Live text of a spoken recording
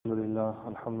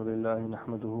الحمد لله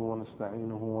نحمده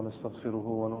ونستعينه ونستغفره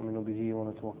ونؤمن به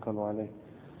ونتوكل عليه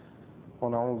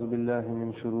ونعوذ بالله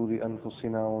من شرور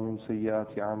أنفسنا ومن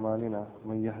سيئات أعمالنا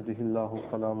من يهده الله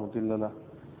فلا مضل له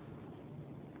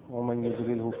ومن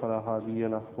يضلله فلا هادي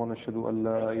له ونشهد أن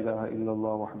لا إله إلا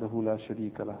الله وحده لا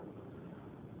شريك له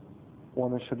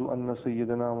ونشهد أن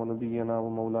سيدنا ونبينا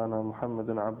ومولانا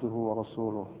محمدا عبده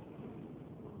ورسوله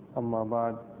أما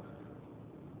بعد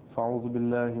فأعوذ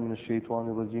بالله من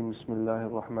الشيطان الرجيم بسم الله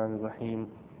الرحمن الرحيم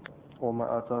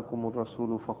وما آتاكم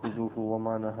الرسول فخذوه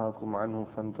وما نهاكم عنه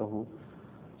فانتهوا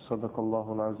صدق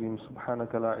الله العظيم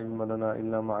سبحانك لا علم لنا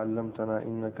إلا ما علمتنا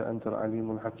إنك أنت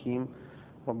العليم الحكيم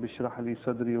رب اشرح لي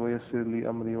صدري ويسر لي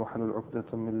أمري واحلل عقدة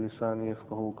من لساني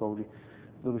يفقهوا قولي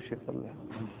ذو الشيخ الله.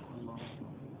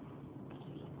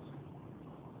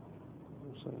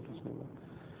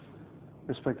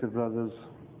 Respected brothers,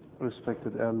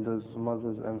 respected elders,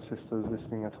 mothers and sisters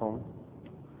listening at home,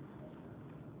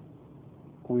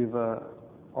 we were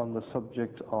on the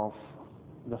subject of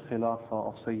the Khilafah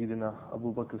of Sayyidina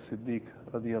Abu Bakr Siddiq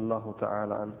radiyallahu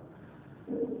ta'ala an.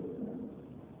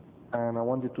 And I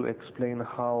wanted to explain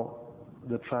how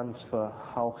the transfer,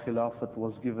 how Khilafat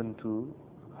was given to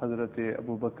Hazrat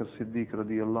Abu Bakr Siddiq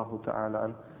radiyallahu ta'ala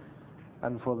an.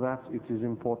 And for that it is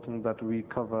important that we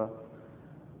cover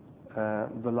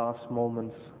the last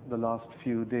moments, the last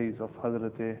few days of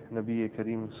Hazrat Nabi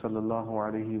Kareem sallallahu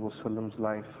alayhi wa sallam's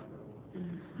life.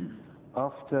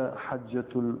 After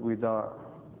Hajjatul Wida,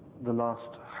 the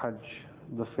last Hajj,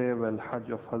 the farewell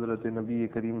Hajj of Hazrat Nabi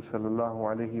Kareem sallallahu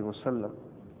alayhi wa sallam,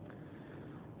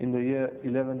 in the year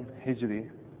 11 Hijri,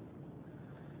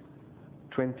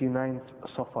 29th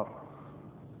Safar,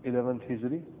 11th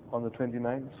Hijri, on the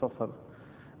 29th Safar,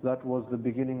 that was the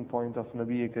beginning point of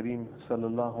Nabi Kareem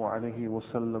sallallahu alayhi wa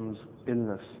sallam's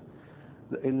illness.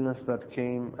 The illness that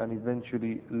came and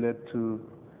eventually led to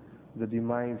the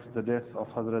demise, the death of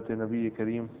Hazrat Nabi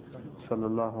Kareem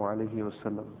sallallahu alayhi wa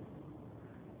sallam.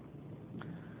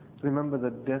 Remember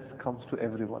that death comes to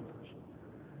everyone.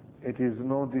 It is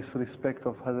no disrespect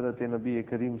of Hazrat Nabi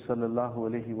Kareem sallallahu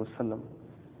alayhi wa sallam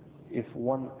if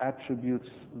one attributes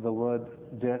the word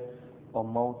death or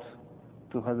maut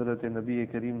to Hazrat Nabi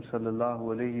Kareem sallallahu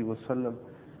alayhi wa sallam.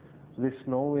 This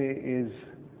no way is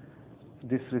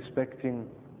disrespecting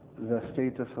the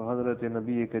status of Hazrat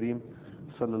Nabi Kareem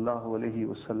sallallahu alayhi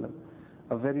wa sallam.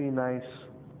 A very nice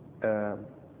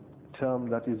term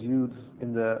that is used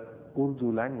in the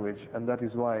Urdu language, and that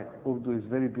is why Urdu is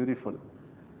very beautiful.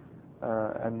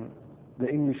 And the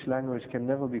English language can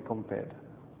never be compared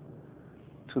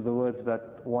to the words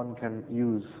that one can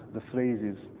use, the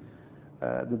phrases.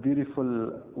 The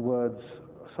beautiful words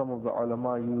some of the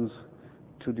ulama use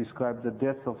to describe the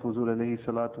death of Huzur alayhi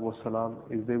salatu wassalam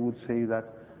is they would say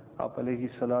that Aap alayhi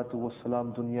salatu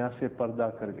wassalam dunya se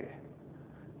parda kar gaye.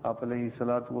 Aap alayhi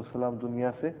salatu wassalam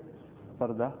dunya se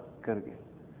parda kar gaye.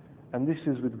 And this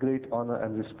is with great honor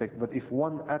and respect. But if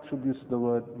one attributes the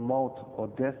word maut or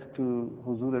death to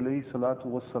Huzur alayhi salatu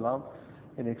wassalam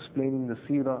in explaining the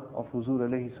seerah of Huzur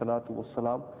alayhi salatu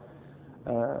wassalam,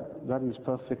 that is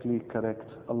perfectly correct.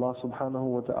 Allah subhanahu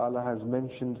wa ta'ala has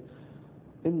mentioned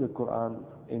in the Quran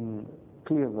in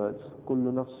clear words,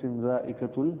 كُلُّ نَفْسٍ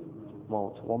ذَائِكَةُ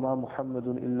الْمَوْتِ وَمَا مُحَمَّدٌ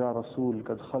إِلَّا رَسُولٌ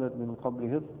قَدْ خَلَتْ مِنْ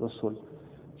قَبْلِهِ الرُّسُلُ.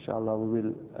 Inshallah we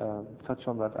will touch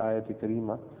on that ayat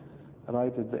Kareema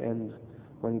right at the end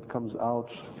when it comes out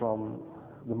from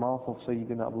the mouth of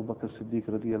Sayyidina Abu Bakr Siddiq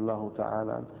radiyallahu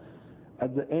ta'ala.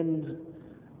 At the end,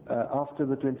 after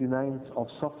the 29th of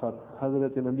Safar,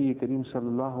 Hazrat Nabi Kareem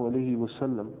sallallahu alayhi wa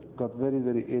sallam got very,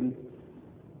 very ill,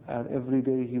 and every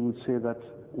day he would say that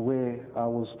where I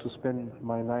was to spend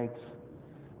my nights.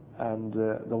 And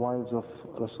the wives of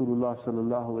Rasulullah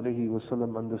sallallahu alayhi wa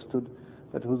sallam understood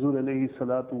that Huzur alayhi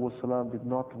salatu wa salam did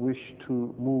not wish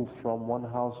to move from one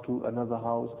house to another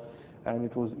house, and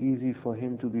it was easy for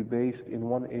him to be based in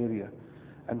one area.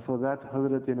 And for that,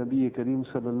 Hazrat Nabi Kareem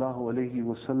sallallahu alayhi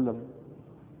wa sallam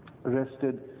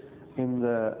rested in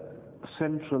the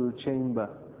central chamber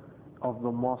of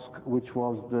the mosque, which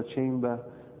was the chamber,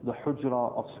 the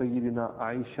hujra of Sayyidina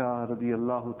Aisha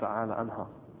radiyallahu ta'ala anha.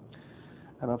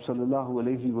 And Rasul sallallahu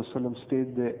alayhi wa sallam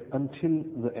stayed there until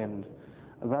the end.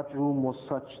 That room was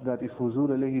such that if Huzur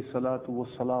alayhi salatu wa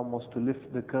salam was to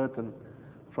lift the curtain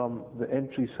from the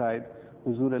entry side,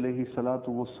 Huzur alayhi salatu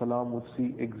wa salam would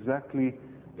see exactly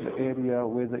the area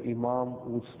where the Imam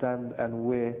would stand and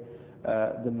where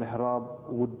the mihrab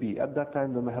would be. At that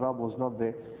time the mihrab was not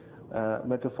there.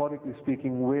 Metaphorically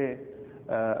speaking, where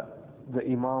the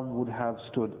Imam would have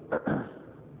stood.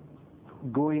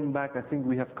 Going back, I think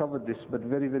we have covered this, but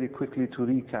very, very quickly to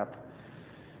recap,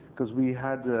 because we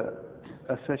had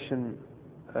a session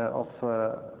of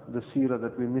the seerah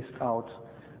that we missed out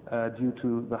due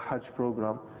to the Hajj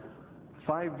program.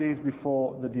 5 days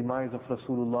before the demise of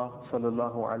Rasulullah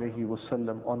sallallahu alaihi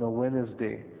wasallam, on a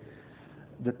Wednesday,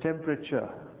 the temperature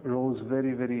rose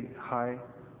very, very high.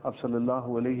 Prophet sallallahu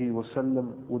alaihi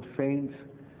wasallam would faint,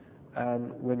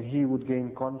 and when he would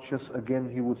gain conscious again,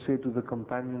 he would say to the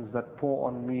companions that pour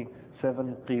on me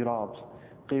 7 qirabs.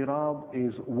 Qirab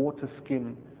is water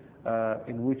skin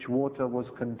in which water was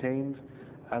contained,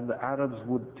 and the Arabs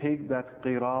would take that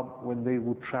qirab when they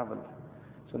would travel.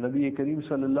 So Nabi Kareem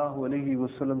sallallahu alayhi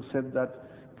wasallam said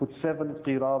that, put 7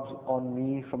 qirabs on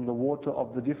me from the water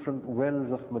of the different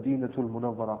wells of Madinatul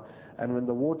Munawwara. And when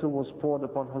the water was poured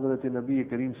upon Hazrat Nabi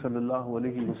Kareem sallallahu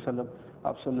alayhi wasallam,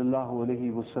 sallallahu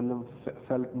alayhi wasallam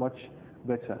felt much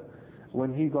better.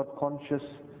 When he got conscious,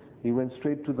 he went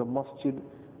straight to the masjid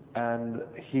and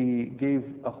he gave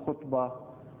a khutbah.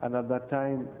 And at that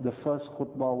time, the first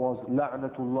khutbah was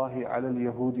La'natullahi ala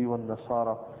al-Yahudi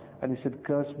wal-Nasara. And he said,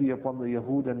 curse be upon the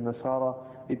Yahud and Nasara,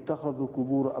 ittakhadhu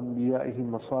kubur anbiya'ihim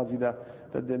masajida,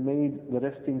 that they made the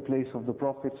resting place of the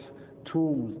prophets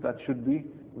tombs that should be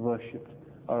worshipped.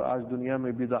 और आज दुनिया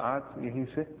में बिदआत यहीं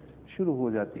से शुरू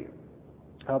हो जाती है.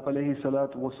 आप अलैहि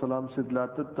salatu wassalam said, لا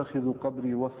تتخذوا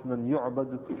قبري وثنا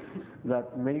يعبد,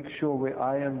 that make sure where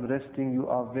I am resting you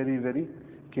are very, very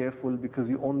careful, because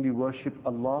you only worship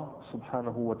Allah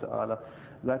subhanahu wa ta'ala.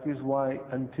 That is why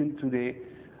until today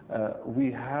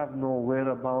we have no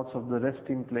whereabouts of the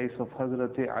resting place of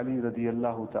Hazrat Ali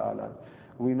radiyallahu ta'ala.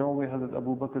 We know where Hazrat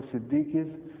Abu Bakr Siddiq is,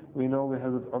 we know where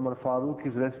Hazrat Umar Farooq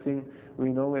is resting, we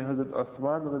know where Hazrat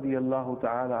Uthman radiyallahu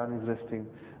ta'ala is resting,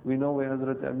 we know where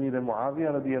Hazrat Amir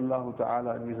Muawiyah radiyallahu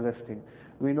ta'ala is resting.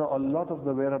 We know a lot of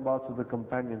the whereabouts of the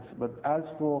companions, but as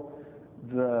for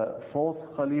the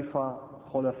 4th Khalifa,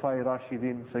 Khulafai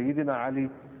Rashidin, Sayyidina Ali,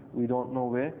 we don't know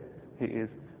where he is.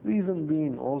 Reason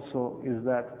being also is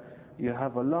that you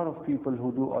have a lot of people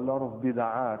who do a lot of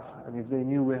bid'at, and if they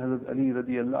knew where Hazrat Ali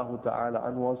radiyallahu ta'ala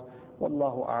an was,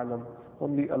 wallahu a'lam,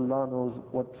 only Allah knows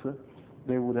what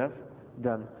they would have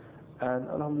done. And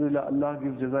alhamdulillah, Allah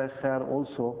gives jazai khair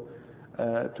also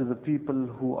to the people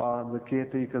who are the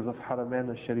caretakers of Haramain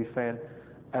al-Sharifain.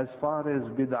 As far as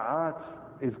bid'at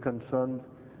is concerned,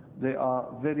 they are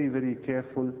very, very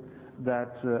careful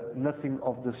that nothing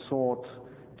of the sort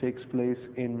takes place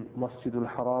in Masjid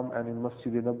al-Haram and in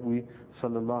Masjid al-Nabwi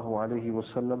sallallahu alayhi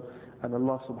wasallam, and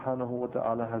Allah subhanahu wa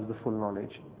ta'ala has the full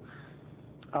knowledge.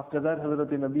 After that,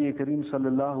 Hazrat Nabi Kareem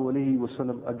sallallahu alayhi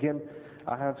wasallam, again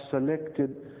I have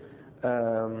selected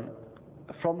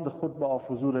from the khutbah of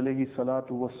Huzur alayhi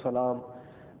salatu wassalam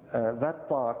that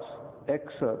part,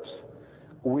 excerpts,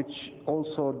 which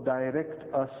also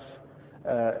direct us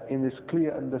in this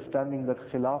clear understanding that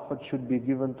Khilafat should be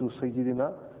given to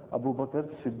Sayyidina Abu Bakr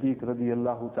Siddiq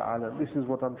radiyallahu ta'ala. This is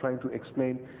what I'm trying to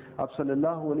explain.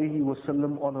 Sallallahu alayhi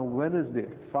wasallam on a Wednesday,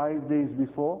 5 days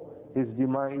before his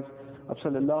demise,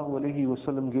 sallallahu alayhi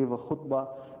wasallam gave a khutbah,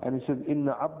 and he said,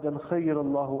 Inna abdan khayyar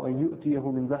Allahu an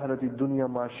yu'tiyahu min zahrati dunya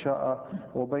ma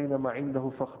sha'a wa bayna ma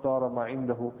indahu fakhtara ma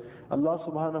indahu. Allah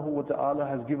subhanahu wa ta'ala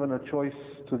has given a choice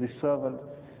to the servant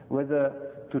whether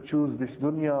to choose this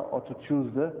dunya or to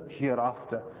choose the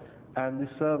hereafter. And the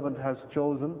servant has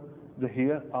chosen the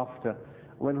hereafter.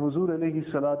 When Huzur alayhi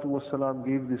salatu wasalam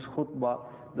gave this khutbah,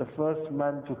 the first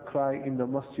man to cry in the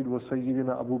masjid was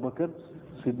Sayyidina Abu Bakr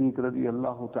Siddiq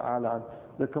radiyallahu ta'ala.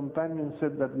 The companion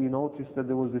said that we noticed that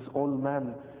there was this old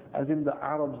man, as in the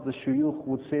Arabs, the shuyukh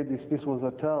would say this was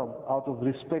a term, out of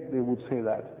respect they would say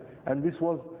that. And this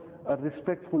was a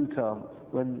respectful term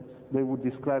when they would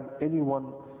describe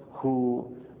anyone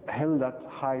who held that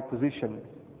high position.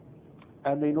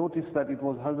 And they noticed that it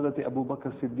was Hazrat Abu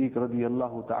Bakr Siddiq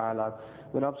radiyallahu ta'ala.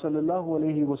 When sallallahu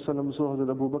alayhi wasallam saw Hazrat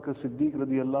Abu Bakr Siddiq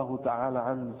radiyallahu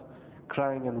ta'ala and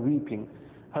crying and weeping,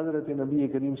 Hazrat Nabi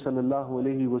Kareem sallallahu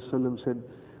alayhi wasallam said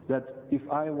that if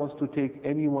I was to take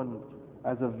anyone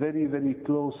as a very, very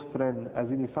close friend, as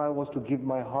in if I was to give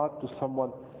my heart to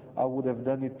someone, I would have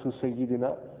done it to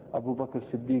Sayyidina Abu Bakr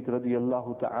Siddiq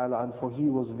radiyallahu ta'ala, and for he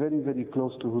was very, very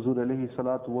close to Huzur alayhi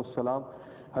salatu wassalam.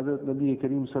 Hazrat Nabi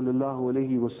Kareem sallallahu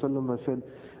alayhi wasallam said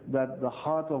that the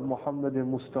heart of Muhammad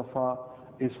Mustafa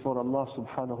is for Allah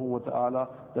subhanahu wa ta'ala,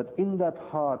 that in that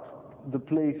heart the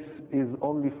place is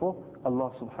only for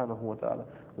Allah subhanahu wa ta'ala.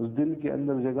 Us dil ke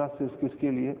andar jagah se kiske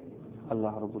liye?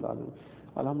 Allah Rabbul Alamin.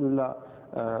 Alhamdulillah,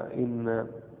 in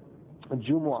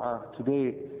Jumu'ah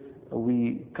today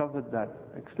we covered that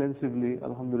extensively.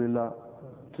 Alhamdulillah,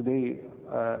 today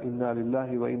inna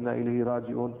lillahi wa inna ilayhi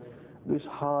raji'un. This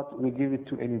heart, we give it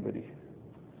to anybody.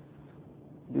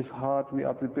 This heart we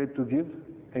are prepared to give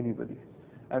anybody.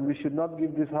 And we should not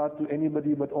give this heart to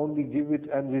anybody, but only give it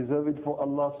and reserve it for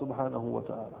Allah subhanahu wa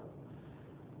ta'ala.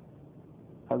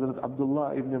 Hazrat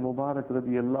Abdullah ibn Mubarak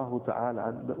radiyallahu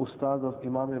ta'ala, the Ustad of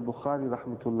Imam Bukhari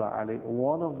rahmatullah alayhi,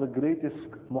 one of the greatest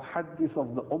muhaddis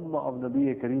of the Ummah of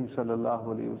Nabi Kareem sallallahu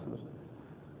alayhi wa sallam.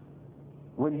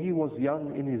 When he was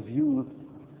young in his youth,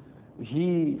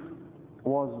 he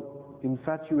was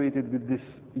infatuated with this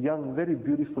young, very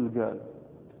beautiful girl.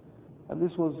 And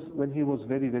this was when he was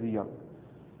very, very young.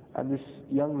 And this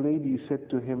young lady said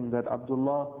to him that,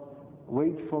 Abdullah,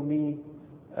 wait for me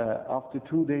after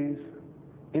 2 days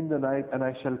in the night and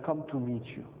I shall come to meet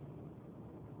you.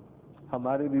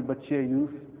 Hamare bhi bache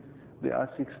youth, they are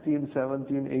 16,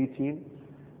 17, 18,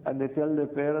 and they tell their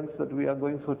parents that we are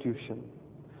going for tuition.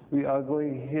 We are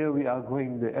going here, we are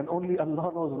going there. And only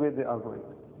Allah knows where they are going.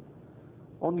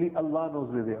 Only Allah knows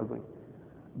where they are going.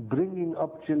 Bringing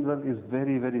up children is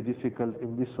very, very difficult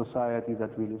in this society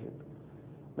that we live in.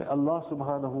 May Allah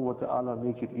subhanahu wa ta'ala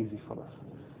make it easy for us.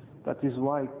 That is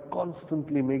why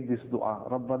constantly make this dua.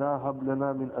 رَبَّنَا هَبْ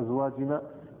لَنَا مِنْ أَزْوَاجِنَا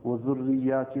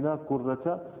وَذُرِّيَّاتِنَا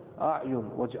قُرَّةَ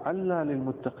أَعْيُنْ وَاجْعَلْنَا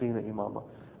لِلْمُتَّقِينَ إِمَامًا.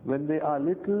 When they are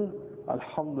little,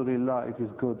 alhamdulillah, it is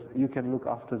good. You can look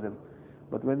after them.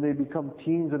 But when they become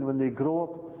teens and when they grow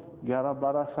up,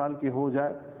 11-12 saal ke ho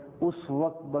jaye, us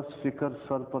waqt bas fikr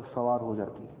sar par sawar ho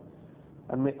jati hai.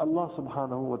 And may Allah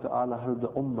subhanahu wa ta'ala help the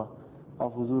ummah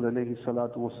of Huzur alayhi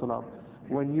salatu wasalam.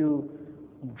 When you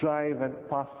drive and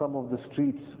pass some of the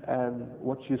streets and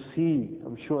what you see,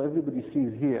 I'm sure everybody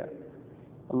sees here,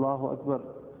 Allahu Akbar,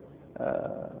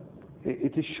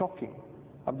 it is shocking.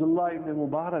 Abdullah ibn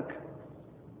Mubarak,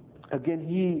 again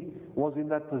he was in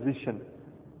that position.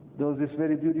 There was this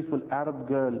very beautiful Arab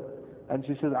girl, and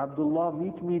she said, Abdullah,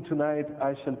 meet me tonight,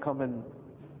 I shall come and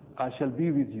I shall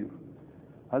be with you.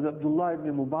 As Abdullah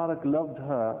ibn Mubarak loved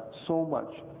her so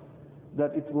much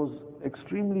that it was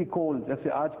extremely cold. Jaise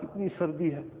aaj kitni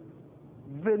sardi hai.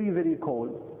 Very, very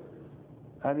cold.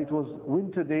 And it was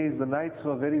winter days, the nights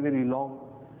were very, very long.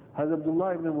 Hazrat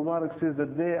Abdullah ibn Mubarak says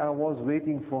that there I was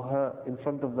waiting for her in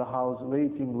front of the house,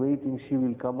 waiting, she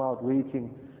will come out,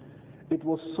 waiting. It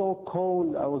was so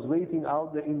cold, I was waiting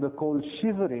out there in the cold,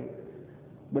 shivering,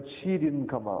 but she didn't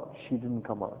come out,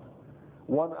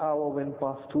 1 hour went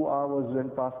past, 2 hours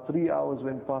went past, 3 hours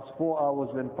went past, 4 hours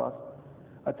went past.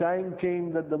 A time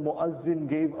came that the Muazzin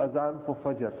gave azan for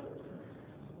Fajr.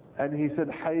 And he said,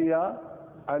 Hayya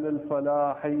ala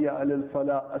al-falah, Hayya ala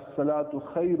al-falah, as-salatu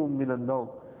khayrun min al-nawm.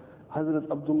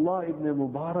 Hazrat Abdullah ibn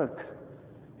Mubarak,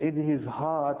 in his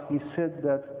heart, he said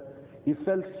that he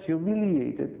felt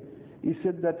humiliated. He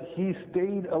said that he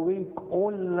stayed awake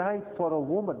all night for a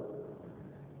woman.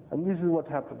 And this is what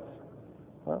happens.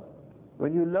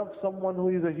 When you love someone who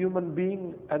is a human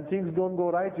being and things don't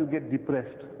go right, you get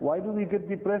depressed. Why do we get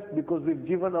depressed? Because we've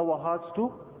given our hearts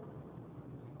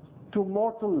to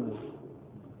mortals,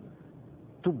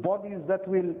 to bodies that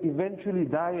will eventually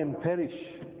die and perish.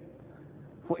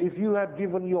 For if you had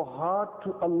given your heart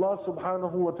to Allah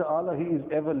subhanahu wa ta'ala, He is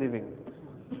ever living.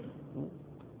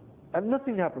 And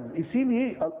nothing happens.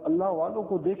 Isliye Allah walo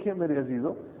ko dekhe mere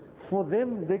azizo. For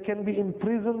them, they can be in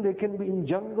prison, they can be in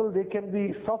jungle, they can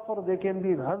be suffer, they can be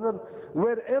in hazard.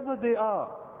 Wherever they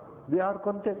are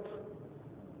content.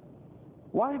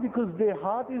 Why? Because their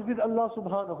heart is with Allah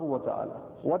subhanahu wa ta'ala.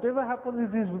 Whatever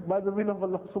happens is by the will of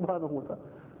Allah subhanahu wa ta'ala.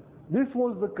 This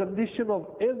was the condition of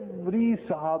every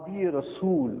Sahabi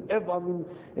Rasul,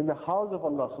 in the house of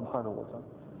Allah subhanahu wa ta'ala.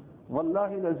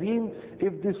 Wallahi Nazim,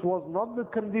 if this was not the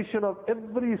condition of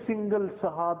every single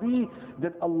Sahabi,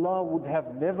 then Allah would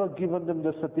have never given them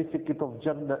the certificate of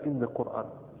Jannah in the Quran.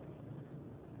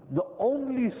 The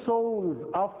only souls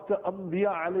after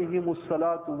Anbiya alayhimus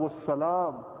salatu was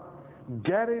salam,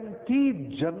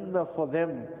 guaranteed Jannah for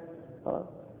them.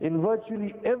 In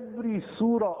virtually every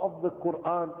surah of the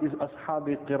Quran is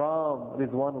Ashab-e Kiram,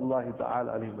 Ridwanullahi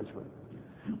ta'ala alayhim ajma'in.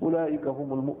 أولئك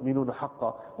هم المؤمنون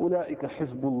حقا أولئك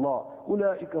حزب الله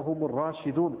أولئك هم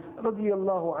الراشدون رضي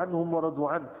الله عنهم ورضوا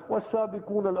عنه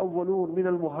والسابقون الأولون من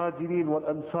المهاجرين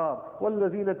والأنصار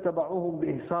والذين اتبعوهم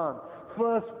بإحسان.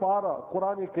 First para,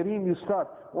 Quran Kareem, you start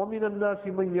وَمِنَ النَّاسِ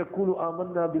مَنْ يَقُولُ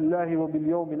آمَنَّا بِاللَّهِ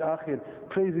وَبِالْيَوْمِ الْآخِرِ,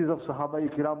 praises of Sahaba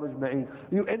Kiram Ajma'in.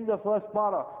 You end the first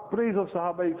para, praise of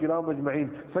Sahaba Kiram Ajma'in.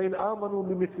 فَإِنْ آمَنُوا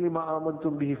بِمِثْلِ مَا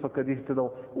آمَنْتُمْ بِهِ فَقَدْ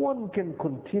اهْتَدَوْا. One can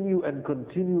continue and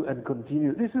continue and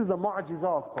continue. This is the mu'jiza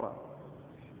of Quran.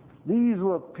 These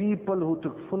were people who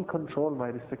took full control, my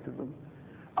respected brothers.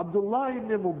 Abdullah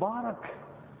ibn Mubarak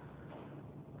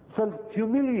felt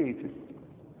humiliated.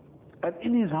 And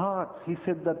in his heart, he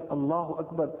said that, Allahu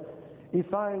Akbar,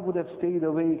 if I would have stayed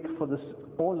awake for this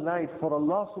all night for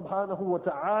Allah subhanahu wa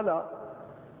ta'ala,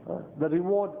 The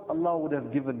reward Allah would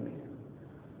have given me.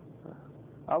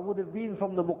 I would have been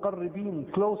from the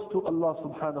muqarribeen, close to Allah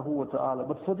subhanahu wa ta'ala.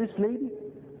 But for this lady,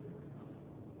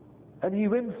 and he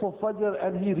went for Fajr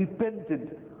and he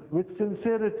repented with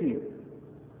sincerity.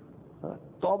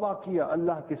 Tawbah kiya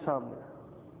Allah ke samne.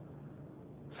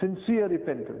 Sincere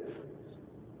repentance.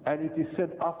 And it is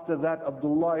said after that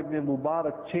Abdullah ibn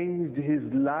Mubarak changed his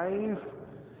life,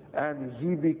 and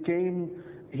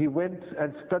he went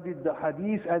and studied the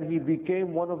hadith, and he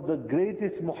became one of the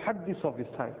greatest muhaddis of his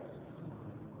time.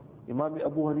 Imam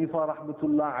Abu Hanifa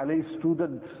rahmatullah alayhi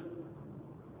student,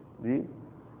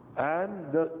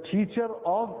 and the teacher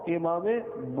of Imam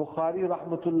Bukhari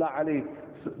rahmatullah alayhi,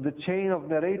 the chain of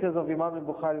narrators of Imam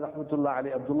Bukhari rahmatullah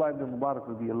alayhi, Abdullah ibn Mubarak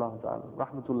radiyallahu ta'ala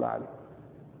rahmatullah alayhi.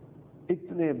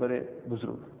 Itne bade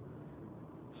buzrug.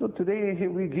 So today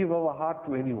we give our heart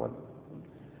to anyone.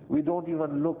 We don't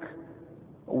even look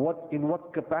in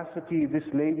what capacity this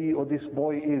lady or this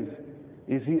boy is.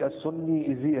 Is he a Sunni?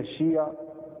 Is he a Shia?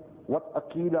 What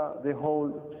Aqidah they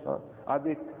hold? Are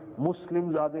they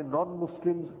Muslims? Are they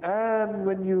non-Muslims? And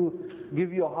when you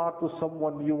give your heart to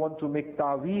someone, you want to make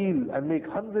ta'wil and make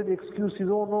 100 excuses.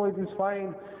 Oh no, it is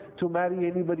fine to marry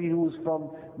anybody who is from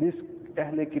this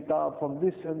Ahle Kitab, from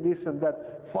this and this and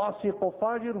that, Fasiq or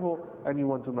Fajir ho, and you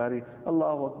want to marry.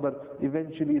 Allahu Akbar.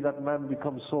 Eventually that man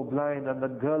becomes so blind and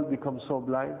that girl becomes so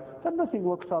blind that nothing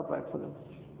works out right for them.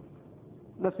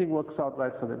 Nothing works out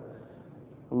right for them.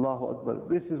 Allahu Akbar.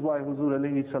 This is why Huzur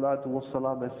alayhi salatu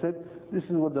wassalam has said, this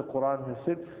is what the Quran has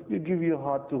said, you give your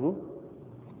heart to who?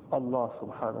 Allah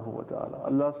subhanahu wa ta'ala.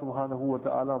 Allah subhanahu wa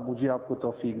ta'ala mujhe aapko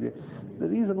tawfiq de. The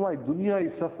reason why dunya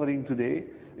is suffering today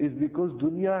is because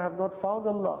dunya have not found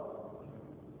Allah.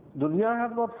 Dunya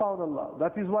have not found Allah.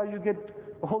 That is why you get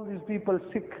all these people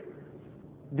sick,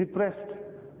 depressed.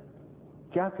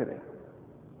 Kya kare?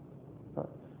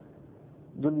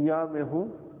 Dunya mein hu,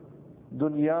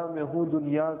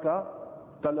 dunya ka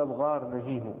talabgar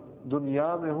nahi hu.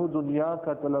 Dunya mein hu, dunya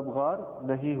ka talabgar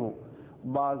nahi hu.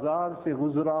 बाजार से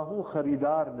गुजरा हूँ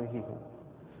खरीदार नहीं हूँ.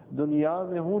 दुनिया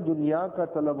में हूँ, दुनिया का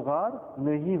तलबगार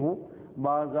नहीं हूँ.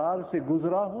 बाजार से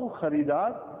गुजरा हूँ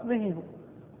खरीदार नहीं हूँ.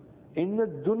 इन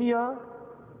दुनिया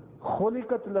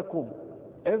खुलिकत लकुम.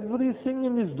 Everything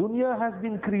in this dunya has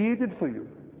been created for you.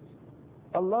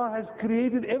 Allah has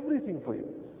created everything for you.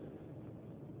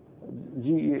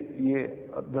 जी ये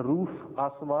the roof,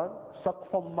 आसमान,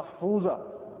 सक़फ़म महफूज़ा,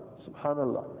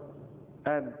 subhanallah.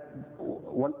 And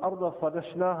وَالْأَرْضَ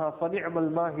فَرَشْنَاهَا فَنِعْمَ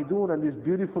الْمَاهِدُونَ, and this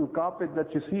beautiful carpet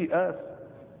that you see, earth,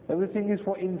 everything is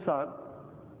for insan.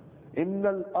 إِنَّ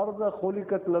الْأَرْضَ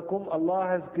خُلِقَتْ لَكُمْ, Allah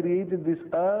has created this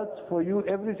earth for you,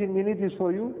 everything in it is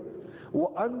for you.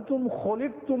 وَأَنْتُمْ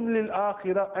خُلِقْتُمْ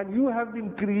لِلْآخِرَةِ, and you have been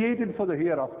created for the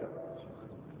hereafter.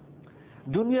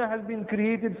 Dunya has been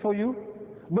created for you,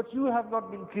 but you have not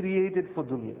been created for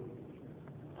dunya.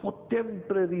 For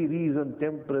temporary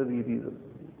reason.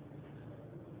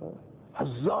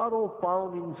 हजारों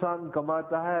pound इंसान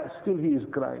कमाता है, still he is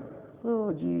crying.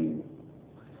 Oh gee,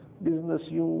 business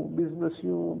you.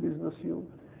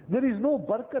 There is no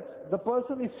barakat. The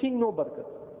person is seeing no barakat.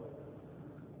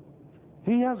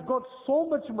 He has got so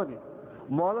much money.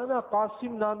 Maulana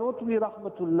Qasim Nanotwi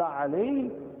rahmatullah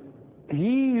alayhi,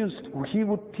 he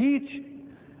would teach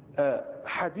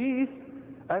hadith,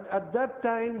 and at that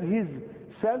time his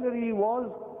salary was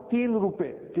 3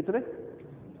 rupees. Kitne?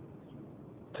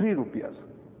 3 rupees.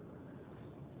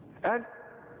 And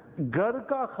ghar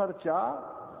ka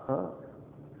kharcha,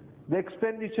 the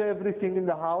expenditure, everything in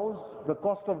the house, the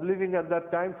cost of living at that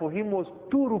time for him was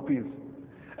 2 rupees.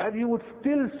 And he would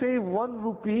still save 1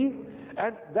 rupee,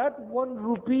 and that 1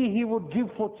 rupee he would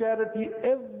give for charity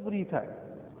every time.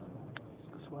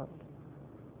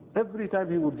 Every time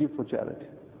he would give for charity.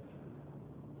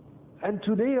 And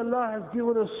today Allah has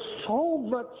given us so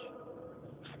much.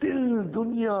 Still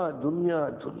dunya.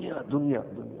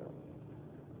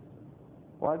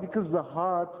 Why? Because the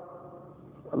heart,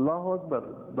 Allahu Akbar,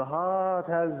 the heart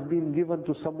has been given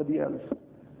to somebody else.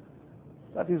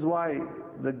 That is why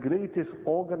the greatest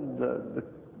organ,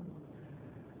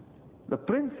 the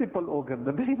principal organ,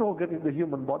 the main organ in the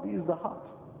human body is the heart.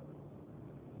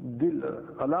 Dil,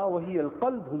 ala wahi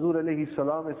al-qalb, Huzur alayhi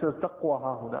salam, it says, taqwa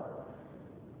ha huna.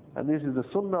 And this is the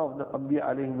sunnah of the Anbiya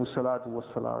alayhi salatu was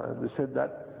salam. And they said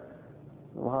that,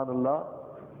 subhanallah,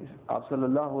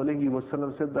 sallallahu alayhi wa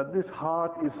sallam said that this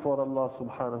heart is for Allah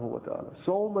subhanahu wa ta'ala.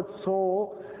 So much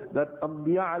so that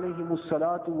Anbiya alayhi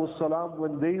salatu was salam,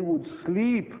 when they would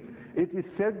sleep, it is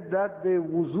said that their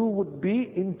wuzu would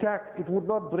be intact, it would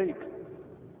not break.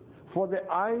 For the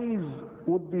eyes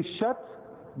would be shut,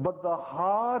 but the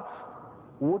heart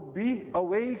would be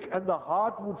awake and the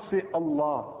heart would say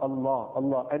Allah, Allah,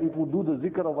 Allah, and it would do the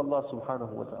zikr of Allah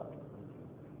subhanahu wa ta'ala.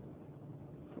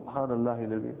 Subhanallah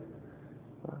alazim.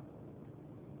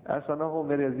 ऐसा ना हो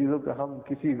मेरे अजीजों कि हम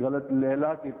किसी गलत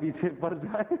लैला के पीछे पड़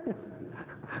जाए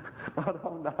और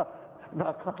हम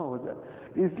नाकाम हो जाए.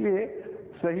 इसलिए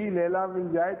सही लैला मिल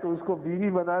जाए तो उसको बीवी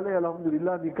बना ले,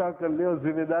 अल्हम्दुलिल्लाह निकाह कर ले और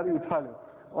जिम्मेदारी उठा ले.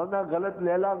 और ना गलत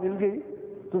लैला मिल गई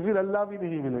तो फिर अल्लाह भी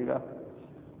नहीं मिलेगा.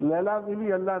 लैला मिली,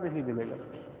 अल्लाह नहीं मिलेगा.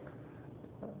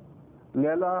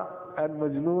 Layla and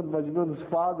Majnoon, Majnoon's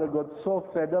father got so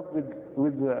fed up with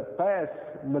Qais,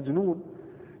 Majnoon.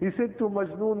 He said to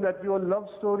Majnoon that your love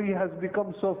story has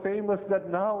become so famous that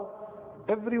now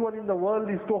everyone in the world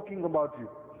is talking about you.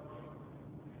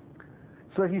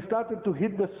 So he started to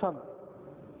hit the son.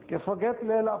 Okay, forget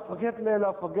Layla, forget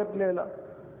Layla, forget Layla.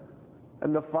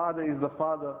 And the father is the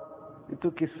father. He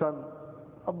took his son.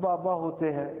 Abba Abba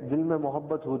hote hai, dil mein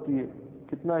mohabbat hoti hai,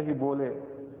 kitna hi bole.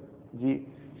 Ji.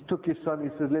 He took his son, he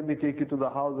says, let me take you to the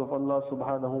house of Allah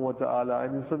subhanahu wa ta'ala,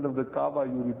 and in front of the Kaaba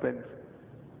you repent.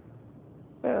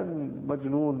 And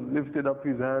Majnoon lifted up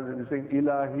his hands and he saying,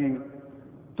 Ilahi,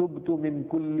 tubtu min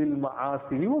kullil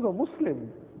ma'asi. He was a Muslim,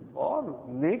 और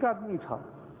नेक आदमी था,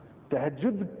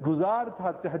 तहज्जुद गुजार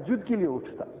था, तहज्जुद के लिए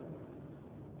उठता.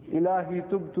 Ilahi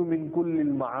tubtu min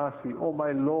kullil ma'asi. Oh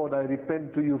my Lord, I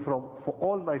repent to you for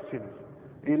all my sins.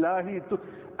 Ilahi tubtu.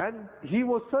 And he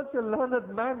was such a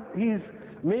learned man, he is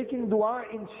making dua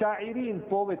in sha'iri, in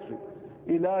poetry.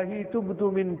 Ilahi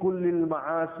tubtu min kullil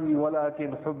ma'asi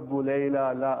walakin hubbu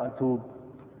layla la atub.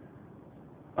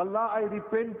 Allah, I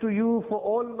repent to you for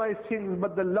all my sins,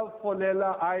 but the love for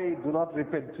Layla, I do not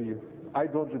repent to you. I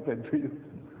don't repent to you.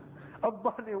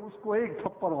 Abba ne usko ek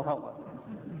thappar wala mara.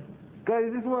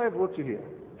 Guys, this is why I brought you here.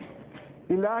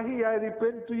 Ilahi, I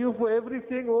repent to you for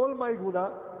everything, all my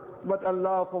guna, but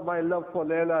Allah, for my love for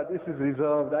Layla, this is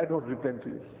reserved, I don't repent to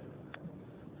you.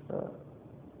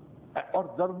 Or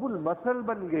Darbul Masal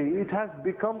ban gayi, it has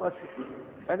become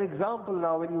an example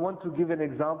now. When you want to give an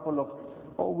example of,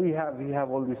 oh, we have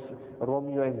all this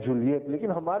Romeo and Juliet,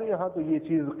 लेकिन हमारे यहाँ तो ये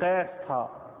चीज़ कैस था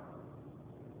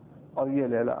और ये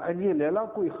Laila, and ये लैला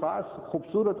कोई खास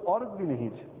खूबसूरत औरत भी नहीं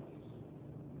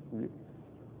थी.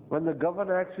 When the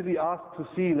governor actually asked to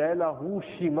see Layla, who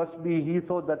she must be, he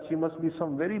thought that she must be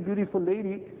some very beautiful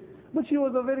lady, but she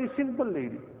was a very simple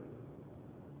lady.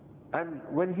 And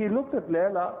when he looked at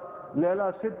Layla,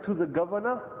 Layla said to the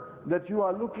governor that you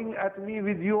are looking at me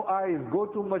with your eyes. Go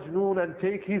to Majnoon and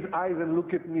take his eyes and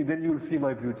look at me, then you'll see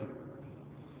my beauty.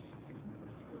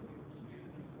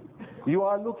 You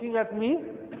are looking at me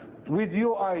with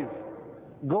your eyes.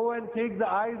 Go and take the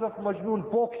eyes of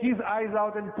Majnoon, poke his eyes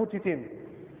out and put it in.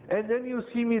 And then you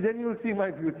see me, then you'll see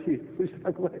my beauty.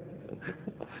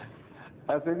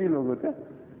 ऐसे भी लोग होते हैं.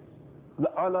 The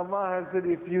ulama has said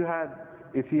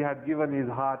if he had given his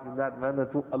heart in that manner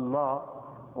to Allah,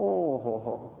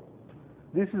 oh.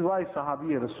 This is why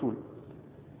Sahabi Rasul.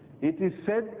 It is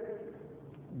said,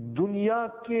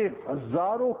 दुनिया के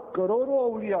हजारों करोड़ों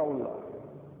awliyaullah,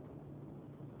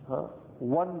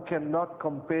 one cannot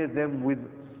compare them with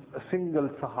a single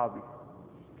Sahabi.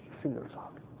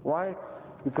 Why?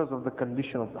 Because of the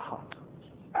condition of the heart.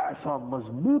 ऐसा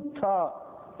मजबूत था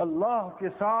Allah के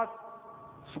साथ,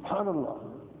 subhanallah.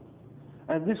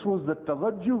 And this was the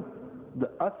tawajjuh, the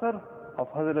athar of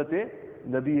Hazrat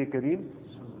Nabi Kareem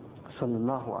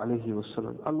sallallahu alayhi wa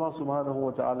sallam. Allah subhanahu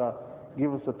wa ta'ala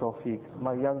give us the tawfiq.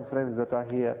 My young friends that are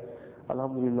here,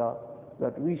 alhamdulillah,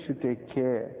 that we should take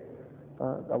care.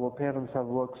 Our parents have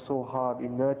worked so hard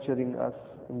in nurturing us,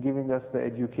 in giving us the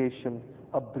education,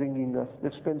 upbringing us. They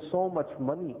spend so much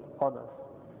money on us.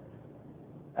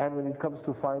 And when it comes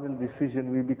to final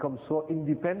decision, we become so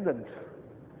independent.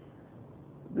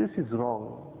 This is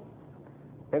wrong.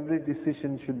 Every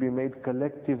decision should be made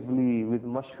collectively, with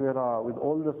mashwara, with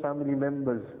all the family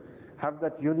members. Have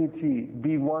that unity,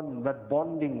 be one, that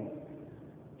bonding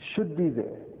should be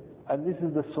there. And this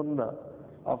is the sunnah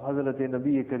of Hazrat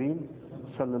Nabi Kareem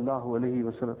sallallahu alayhi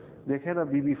wa sallam. देखें ना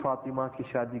बीबी फातिमा की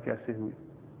शादी कैसे हुई,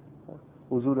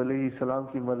 हुजूर अलैहि सलाम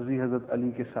की मर्जी हजरत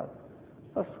अली के साथ,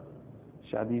 बस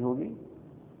शादी हो गई.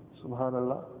 Subhan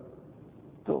Allah.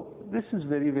 So this is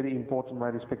very, very important, my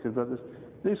respected brothers.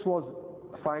 This was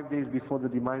 5 days before the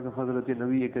demise of Hazrat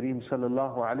Nabi Kareem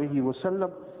sallallahu alayhi wa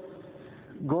sallam.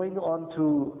 Going on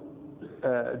to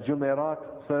Jumeirah,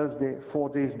 Thursday, 4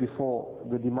 days before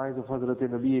the demise of Hazrat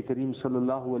Nabi Kareem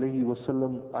sallallahu alayhi wa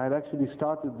sallam, I had actually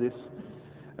started this,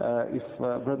 if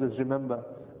brothers remember,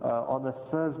 on a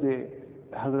Thursday,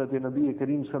 Hazrat Nabi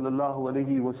Kareem sallallahu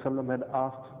alayhi wa sallam had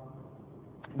asked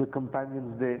the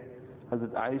companions there,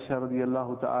 Hazrat Aisha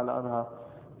radiallahu ta'ala anha,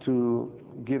 to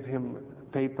give him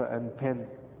paper and pen.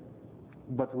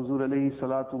 But Huzur alayhi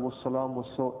salatu wassalam was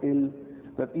so ill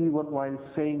that even while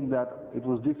saying that, it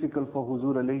was difficult for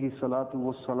Huzur alayhi salatu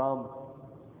wassalam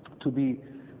to be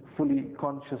fully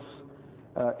conscious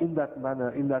in that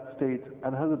manner, in that state.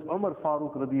 And Hazrat Umar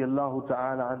Farooq radiyallahu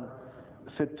ta'ala an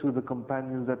said to the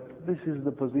companions that this is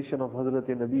the position of Hazrat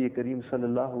Nabi Kareem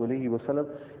sallallahu alayhi wasallam,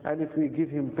 and if we give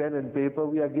him pen and paper,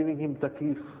 we are giving him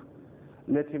taklif.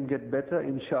 Let him get better,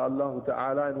 insha'Allah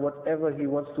ta'ala, and whatever he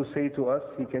wants to say to us,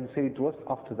 he can say to us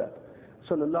after that.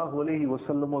 Sallallahu alayhi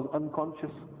wasallam was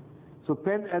unconscious, so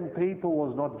pen and paper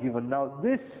was not given. Now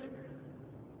this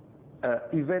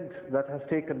event that has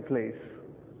taken place,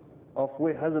 of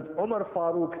where Hazrat Umar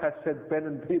Farooq has said pen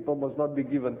and paper must not be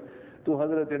given to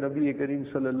Hazrat Nabi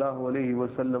Kareem sallallahu alayhi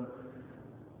wasallam,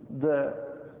 the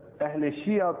Ahle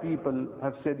Shia people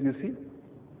have said, you see,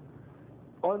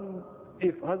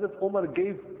 if Hazrat Umar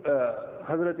gave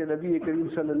Hazrat Nabi Kareem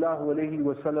sallallahu alayhi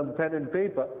wasallam pen and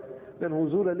paper, then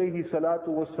Huzur alayhi salatu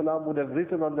wasalam would have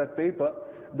written on that paper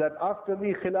that after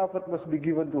me Khilafat must be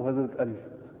given to Hazrat Ali.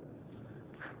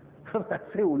 I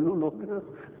say, ullu log.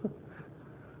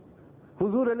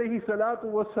 Huzur alayhi salatu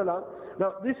wassalam.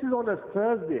 Now this is on a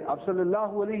Thursday. Ab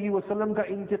sallallahu alayhi wasallam ka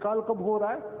intiqal kab ho raha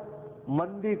hai?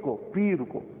 Monday ko, Peer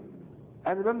ko.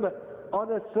 And remember,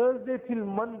 on a Thursday till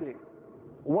Monday,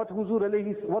 what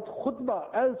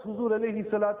khutbah else Huzur alayhi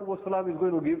salatu wassalam is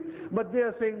going to give. But they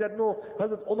are saying that no,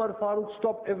 Hazrat Umar Farooq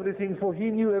stopped everything, for he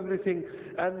knew everything.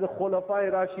 And the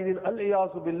Khulafai Rashidin,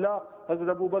 al-Iyazu billah, Hazrat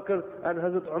Abu Bakr and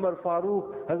Hazrat Umar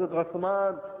Farooq, Hazrat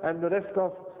Uthman and the rest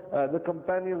of the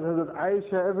companions, Hazrat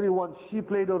Aisha, everyone, she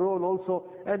played a role also,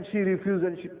 and she refused,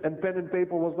 and pen and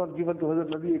paper was not given to Hazrat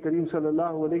Nabi Kareem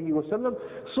sallallahu alayhi wasallam.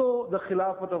 So the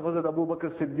Khilafat of Hazrat Abu Bakr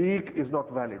Siddiq is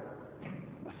not valid.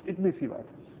 Itni si baat.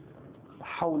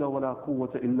 Hawla wa la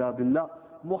quwwata illa billah.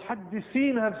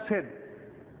 Muhaddiseen have said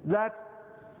that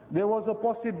there was a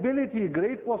possibility,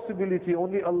 great possibility,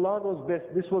 only Allah knows best.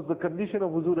 This was the condition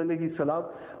of Huzur alayhi salam.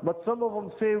 But some of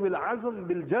them say, bil azm,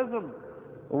 bil jazm,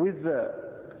 with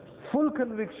full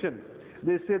conviction.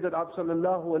 They say that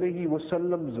sallallahu alayhi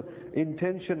wasallam's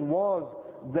intention was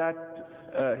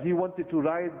that he wanted to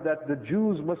write that the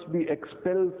Jews must be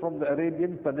expelled from the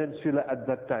Arabian Peninsula at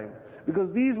that time,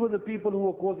 because these were the people who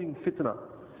were causing fitna.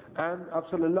 And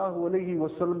sallallahu alayhi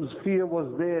wasallam's fear was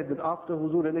there that after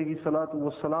Huzur alayhi salatu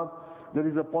wasalam, there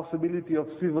is a possibility of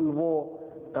civil war,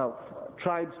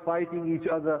 tribes fighting each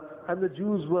other, and the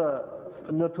Jews were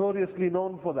notoriously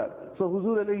known for that. So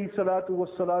Huzur alayhi salatu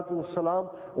wasalam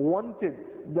wanted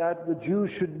that the Jews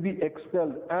should be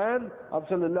expelled, and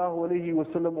sallallahu alayhi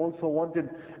wasallam also wanted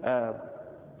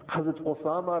Hazrat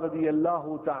Osama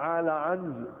radiyallahu ta'ala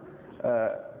anhu,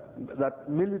 that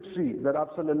military that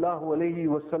sallallahu alayhi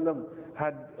wasallam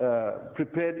had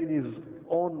prepared in his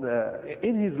own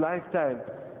in his lifetime.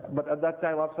 But at that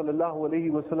time, sallallahu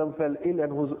alayhi wasallam fell ill,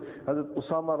 and Hazrat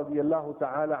Usama radiyallahu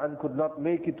ta'ala and could not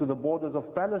make it to the borders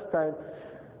of Palestine.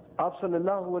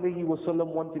 Sallallahu alayhi wasallam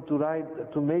wanted to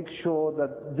write to make sure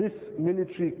that this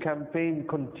military campaign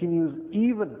continues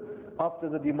even after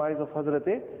the demise of Hazrat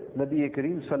Nabi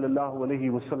Kareem sallallahu alayhi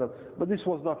wasallam. But this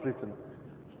was not written.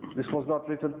 This was not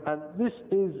written, and this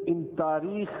is in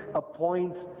Tariq a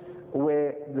point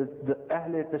where the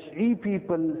Ahle Tash'i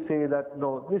people say that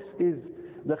no, this is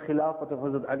the Khilafat of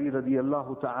Hazrat Ali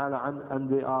radiyallahu ta'ala and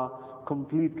they are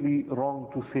completely wrong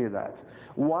to say that.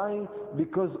 Why?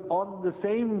 Because on the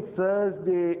same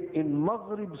Thursday in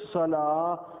Maghrib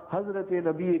Salah, Hazrat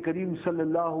Nabi Kareem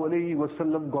sallallahu alayhi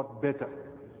wasallam got better.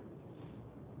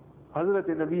 Hazrat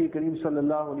Nabi Kareem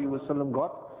sallallahu alayhi wasallam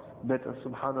got better,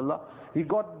 subhanallah. He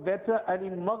got better, and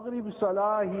in Maghrib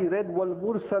Salah he read wal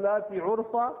mursalati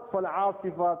urfa fal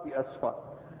asifati asfa.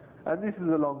 And this is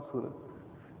a long surah.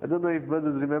 I don't know if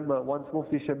brothers remember, once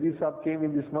Mufti Shabir Sahab came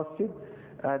in this masjid,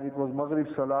 and it was Maghrib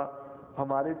Salah.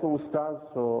 Hamare to ustaz,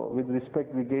 so with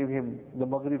respect we gave him the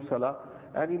Maghrib Salah.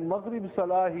 And in Maghrib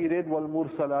Salah he read wal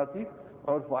mursalati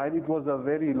urfa, and it was a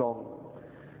very long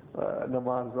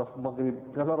namaz of Maghrib.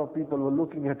 A lot of people were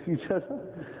looking at each other,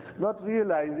 not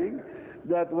realizing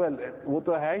that, well, wo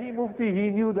to hai hi Mufti, he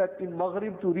knew that in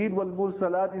Maghrib to read wal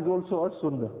mursalat is also a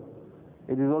sunnah.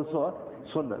 It is also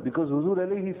a sunnah, because Huzur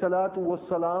alayhi salatu was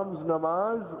salam's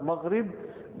namaz, Maghrib,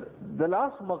 the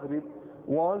last Maghrib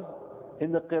was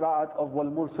in the qira'at of wal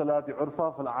mursalat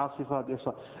urfa fal asifat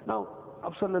isfa. Now,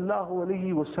 sallallahu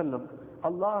alayhi wasallam,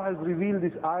 Allah has revealed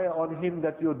this ayah on him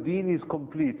that your deen is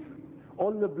complete.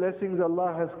 All the blessings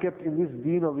Allah has kept in this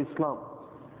deen of Islam.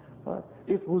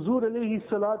 If Huzur alayhi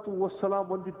salatu wassalam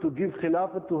wanted to give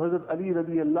Khilafat to Hazrat Ali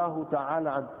radiyallahu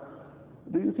ta'ala,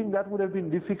 do you think that would have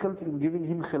been difficult in giving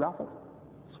him Khilafat?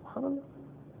 Subhanallah.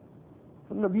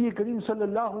 Nabi Kareem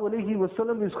sallallahu alayhi wa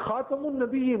sallam is Khatamun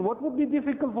Nabiyyin. What would be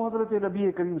difficult for Hazrat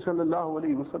Nabi Kareem sallallahu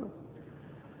alayhi wa sallam?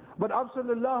 But Ab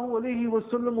sallallahu alayhi wa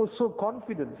sallam was so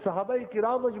confident. Sahaba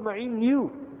kiram ajma'in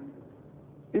knew.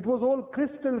 It was all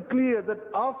crystal clear that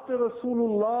after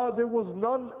Rasulullah there was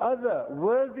none other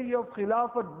worthy of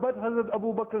Khilafat but Hazrat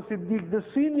Abu Bakr Siddiq, the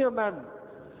senior man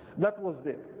that was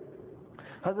there.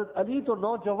 Hazrat Ali to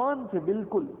Naujawan the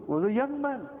bilkul, was a young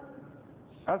man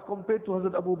as compared to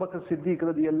Hazrat Abu Bakr Siddiq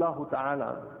radiyallahu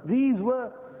ta'ala. These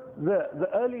were the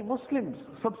early Muslims.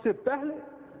 Sabse pehle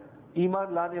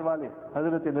iman lane wale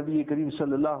Hazrat Nabi Kareem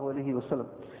sallallahu alayhi wa sallam.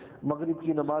 Maghrib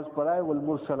ki namaz padhaye wal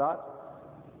mursalat,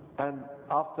 and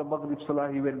after Maghrib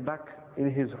Salah he went back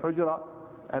in his hujra,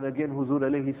 and again Huzur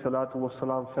alayhi salatu was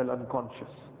salam fell unconscious.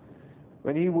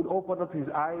 When he would open up his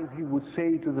eyes, he would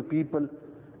say to the people,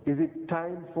 is it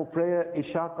time for prayer?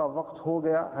 Isha ka waqt ho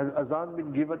gaya, has azan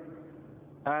been given?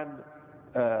 And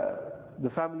the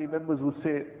family members would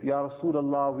say, Ya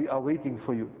Rasulullah, we are waiting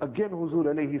for you. Again Huzur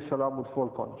alayhi salam would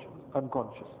fall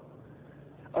unconscious.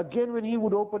 Again when he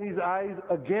would open his eyes,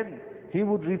 again he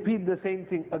would repeat the same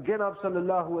thing. Again Ab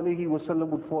sallallahu alayhi wa sallam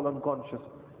would fall unconscious.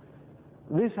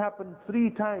 This happened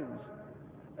 3 times.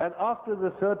 And after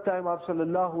the 3rd time, Ab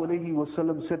sallallahu alayhi wa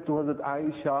sallam said to Hazrat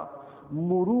Aisha,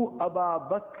 Muru Aba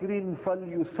Bakrin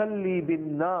falyusalli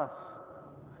bin nas.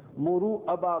 Muru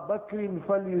Aba Bakrin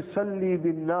falyusalli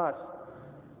bin nas.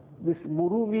 This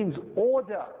muru means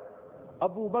order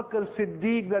Abu Bakr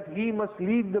Siddiq that he must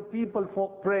lead the people for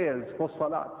prayers, for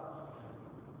salat.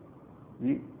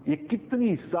 ये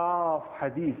कितनी साफ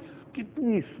hadith,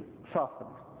 कितनी साफ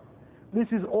hadith. This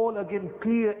is all again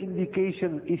clear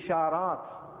indication, isharat,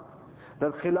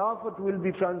 that Khilafat will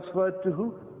be transferred to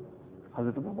who?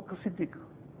 Hazrat Abu Bakr Siddiq.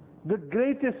 The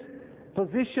greatest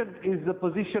position is the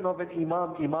position of an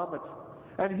imamat.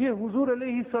 And here Huzur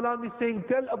alayhi salam is saying,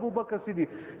 tell Abu Bakr Siddiq.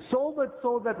 So much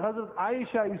so that Hazrat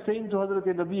Aisha is saying to Hazrat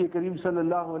Nabi Kareem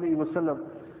sallallahu alayhi wa sallam,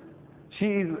 she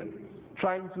is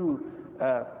trying to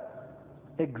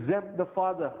exempt the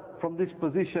father from this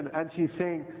position, and she's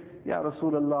saying, Ya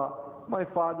Rasulullah, my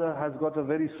father has got a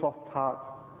very soft heart.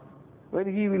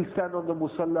 When he will stand on the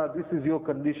musalla, this is your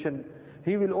condition.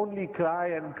 He will only cry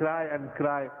and cry and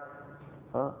cry.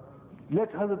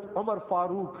 Let Hazrat Umar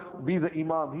Farooq be the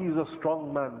imam. He is a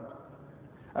strong man.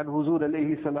 And Huzur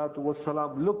alayhi salatu was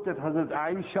salam looked at Hazrat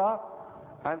Aisha,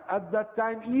 and at that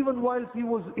time, even whilst he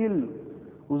was ill,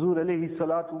 Huzur alayhi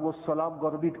salatu was salam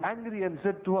got a bit angry and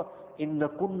said to her, Inna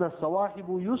kunna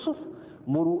sawahibu Yusuf,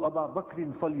 muru Aba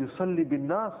Bakrin falyusalli bin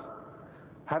nas.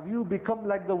 Have you become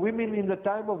like the women in the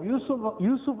time of Yusuf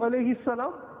alayhi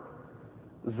salam?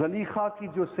 Zalikha ki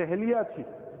jo sehliya thi.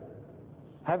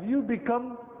 Have you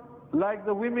become like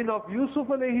the women of Yusuf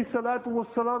alayhi salatu was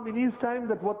salam in his time,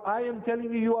 that what I am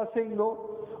telling you, you are saying no?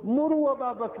 Muru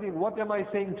Aba Bakrin, what am I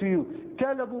saying to you?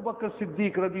 Tell Abu Bakr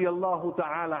Siddiq radiyallahu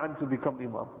ta'ala an to become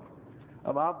imam.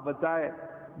 Ab aap bataye,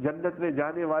 Jannat mein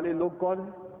jaane wale log kaun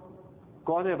hai?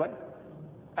 Kaun hai bhai?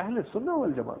 Ahle Sunnah wal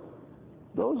Jamaat.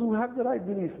 Those who have the right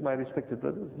belief, my respected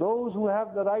brothers. Those who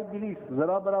have the right belief.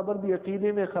 Zara barabar bhi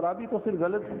aqeede mein kharabi to fir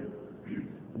galat hai.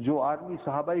 जो आदमी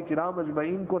सहाबाई किराम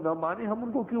अजमईन को न माने, हम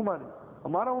उनको क्यों माने?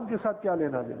 हमारा उनके साथ क्या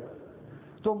लेना देना?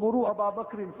 तो मुरु अबा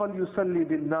बकर फलयुसल्ली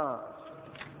बिन्नास.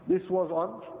 This was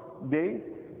on day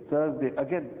Thursday.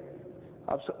 Again,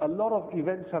 a lot of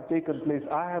events have taken place.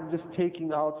 I am just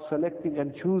taking out, selecting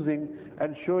and choosing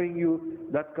and showing you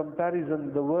that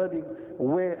comparison, the wording,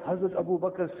 where Hazrat Abu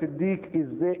Bakr Siddiq is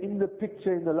there in the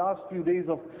picture in the last few days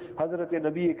of Hazrat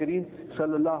Nabi Kareem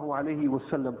sallallahu alayhi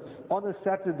wasallam. On a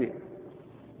Saturday,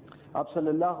 Ab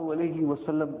sallallahu alayhi wa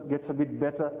sallam gets a bit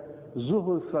better.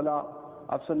 Zuhur Salah.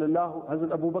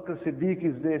 Hazrat Abu Bakr Siddiq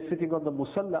is there sitting on the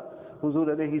musalla. Huzur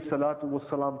alayhi salatu wa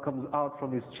salam comes out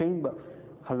from his chamber.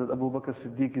 Hazrat Abu Bakr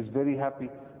Siddiq is very happy.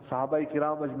 Sahabai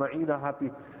kiram ajma'een are happy.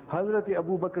 Hazrat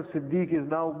Abu Bakr Siddiq is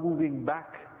now moving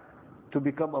back to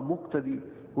become a muqtadi.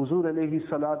 Huzur alayhi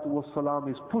salatu wa salam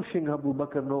is pushing Abu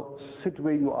Bakr, no, sit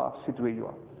where you are, sit where you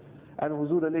are. And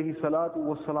Huzur alayhi salatu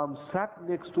wa salam sat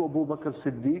next to Abu Bakr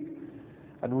Siddiq,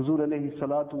 and Huzur alayhi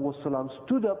salatu wa salam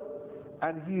stood up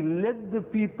and he led the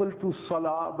people to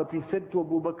salah, but he said to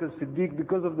Abu Bakr Siddiq,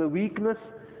 because of the weakness,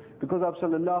 because of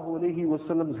sallallahu alayhi wa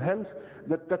sallam's health,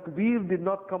 the takbir did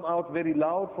not come out very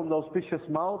loud from the auspicious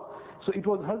mouth. So it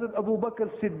was Hazrat Abu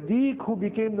Bakr Siddiq who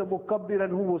became the mukabbir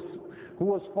and who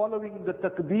was following the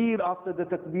takbir after the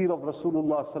takbir of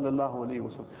Rasulullah sallallahu alayhi wa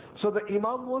sallam. So the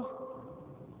imam was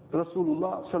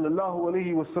Rasulullah sallallahu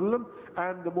alayhi wa sallam,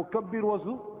 and the mukabbir was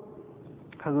who?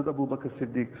 Hazrat Abu Bakr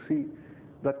Siddiq. See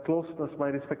that closeness, my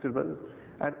respected brothers.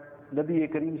 And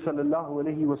Nabi Kareem sallallahu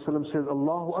alayhi wa sallam says,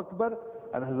 Allahu Akbar,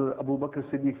 And Hazrat Abu Bakr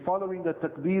Siddiq, following the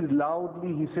takbir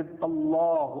loudly, he said,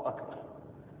 Allahu Akbar.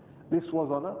 This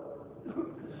was on a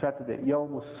Saturday,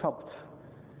 Yawmul Sabt.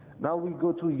 Now we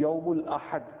go to Yawmul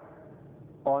Ahad,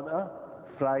 on a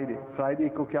Friday. Friday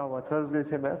ko kya hua? Thursday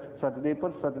se mass, Saturday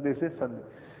par, Saturday se Sunday.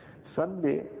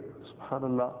 Sunday,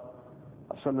 subhanallah,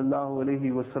 sallallahu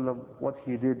alayhi wa sallam, what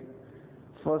he did,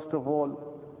 first of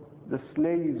all, the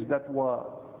slaves that were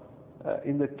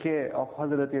in the care of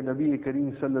Hazrat Nabi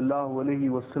Kareem sallallahu alayhi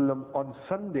wa sallam, on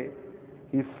Sunday,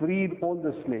 he freed all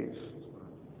the slaves.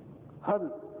 Har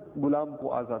gulam ko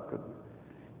azad kar diya.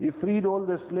 He freed all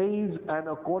the slaves, and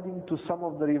according to some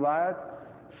of the riwayat,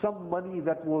 some money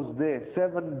that was there,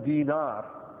 7 dinar,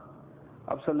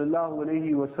 sallallahu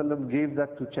alayhi wa sallam gave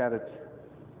that to charity.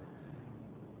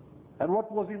 And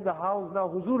what was in the house now?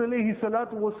 Huzur alayhi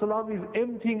salatu wa salam is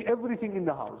emptying everything in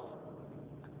the house.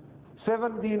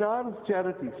 7 dinars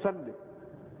charity, Sunday.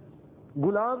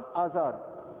 Gulam azad.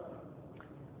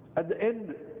 At the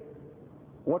end,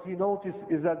 what he noticed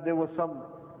is that there were some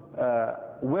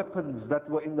weapons that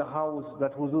were in the house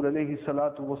that Huzur alayhi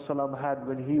salatu wa salam had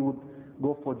when he would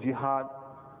go for jihad.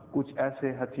 Kuch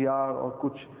aise hatiyar or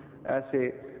kuch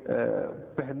aise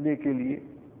pehnne ke liye,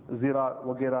 zira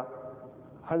wagera.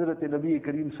 Hazrat Nabi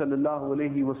Kareem sallallahu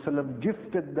alayhi wa sallam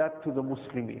gifted that to the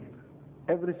Muslimin.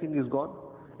 Everything is gone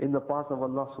in the path of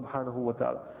Allah subhanahu wa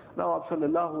ta'ala. Now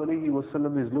sallallahu alayhi wa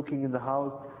sallam is looking in the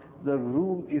house, the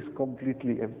room is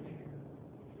completely empty.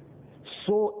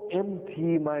 So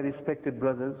empty, my respected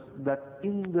brothers, that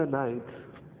in the night,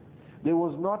 there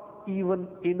was not even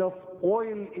enough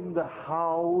oil in the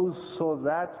house so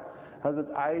that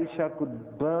Hazrat Aisha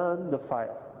could burn the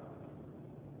fire.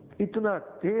 Itna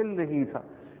tel nahi tha.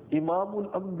 Imamul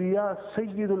Anbiya,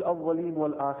 Sayyidul Awwaleen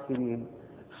wal Akhirin.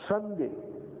 Sunday,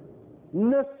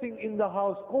 nothing in the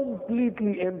house,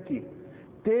 completely empty.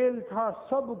 Tel tha,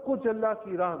 sab kuch Allah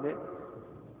ki raah mein.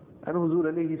 And Huzur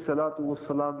alayhi salatu wa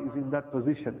salam is in that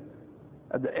position.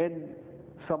 At the end,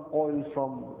 some oil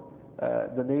from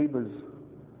the neighbors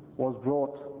was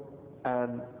brought,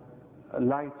 and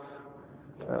lights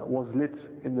was lit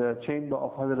in the chamber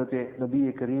of Hazrat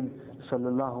Nabi Kareem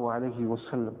sallallahu alayhi wa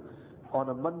sallam. On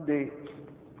a Monday,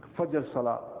 Fajr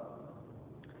Salah,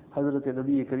 Hazrat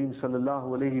Nabi Kareem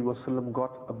sallallahu alayhi wa sallam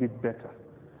got a bit better.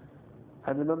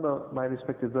 And remember, my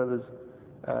respected brothers,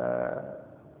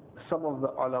 some of the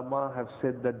ulama have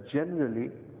said that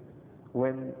generally,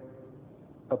 when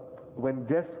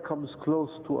death comes close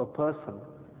to a person,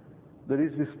 there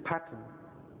is this pattern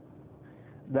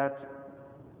that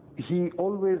he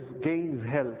always gains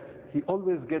health, he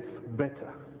always gets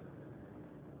better.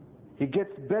 He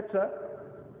gets better,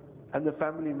 and the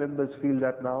family members feel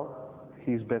that now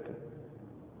he's better.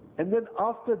 And then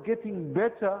after getting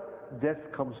better, death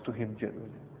comes to him generally.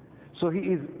 So he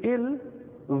is ill,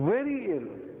 very ill.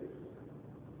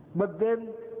 But then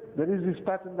there is this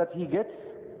pattern that he gets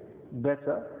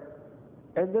better,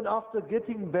 and then after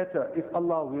getting better, if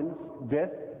Allah wills, death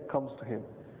comes to him.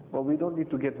 But we don't need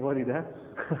to get worried, huh?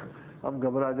 हम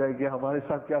घबरा जाएंगे, हमारे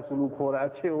साथ क्या सुलूक हो रहा है,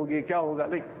 अच्छे होंगे, क्या होगा?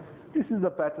 Like, this is the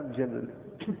pattern generally.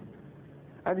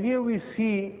 And here we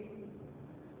see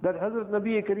that Hazrat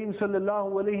Nabi Kareem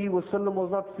sallallahu alayhi wa sallam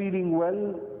was not feeling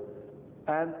well,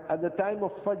 and at the time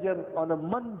of Fajr on a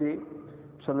Monday,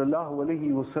 sallallahu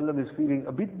alayhi wa sallam is feeling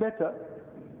a bit better,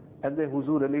 and then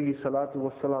Huzur alayhi salatu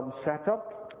wa salam sat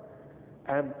up,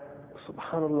 and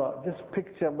subhanallah, just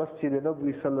picture Masjid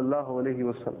Nabawi sallallahu alayhi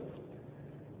wa sallam.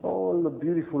 All the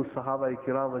beautiful Sahaba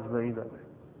Kiram ajma'in are there.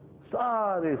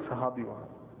 Sare Sahabi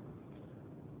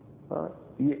wahan.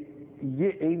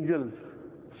 Ye angels,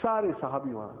 sare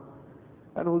Sahabi wahan.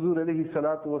 And Huzur alayhi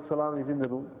salatu wa salam is in the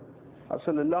room.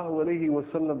 Sallallahu alayhi wa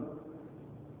sallam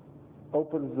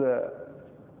opens the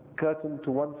curtain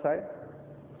to one side,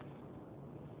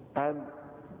 and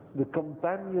the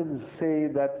companions say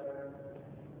that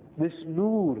this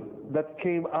nur that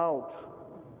came out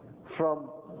from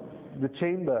the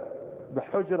chamber, the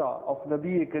hujra of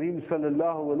Nabi Kareem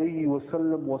sallallahu alayhi wa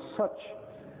sallam, was such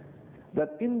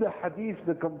that in the hadith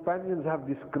the companions have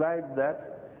described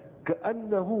that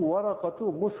كَأَنَّهُ وَرَقَةُ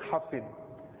مُصْحَفٍ.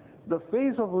 The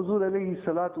face of Huzur alayhi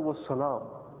salatu wa salam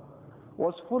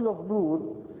was full of nur,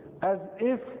 as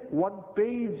if one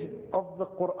page of the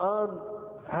Quran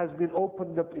has been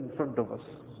opened up in front of us.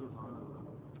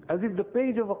 As if the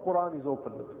page of a Quran is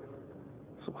opened up.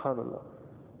 Subhanallah.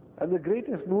 And the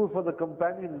greatest nur for the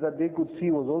companions that they could see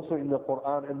was also in the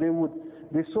Quran, and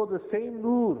they saw the same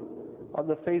nur on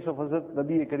the face of Hazrat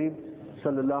Nabi Kareem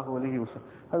sallallahu alayhi wa sallam.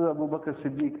 Hazrat Abu Bakr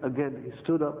Siddiq, again, he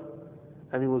stood up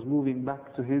and he was moving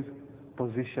back to his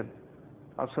position.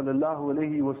 Sallallahu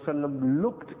alayhi wa sallam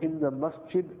looked in the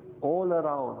masjid all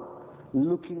around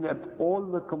looking at all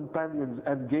the companions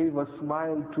and gave a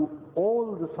smile to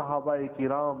all the Sahaba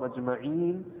Kiram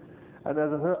Ajma'een. And as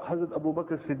Hazrat Abu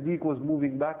Bakr Siddiq was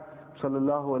moving back,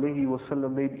 sallallahu alayhi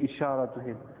wasallam made ishara to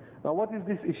him. Now what is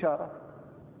this ishara?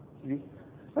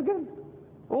 Again,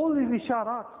 all these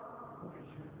isharat.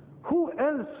 Who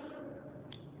else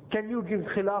can you give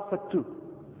khilafat to?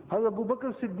 Hazrat Abu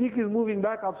Bakr Siddiq is moving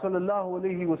back, sallallahu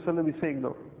alayhi wasallam is saying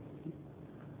no.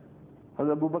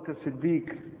 Hazrat Abu Bakr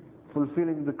Siddiq,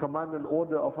 fulfilling the command and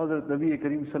order of Hazrat Nabi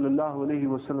Kareem sallallahu alayhi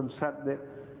wasallam, sat there.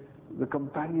 The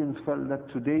companions felt that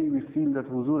today we feel that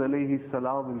Huzur alayhi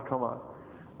salam will come out.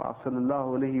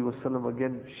 Sallallahu alayhi wasallam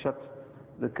again shut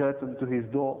the curtain to his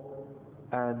door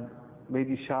and made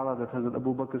ishara that Hazrat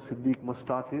Abu Bakr Siddiq must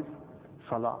start his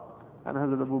salah. And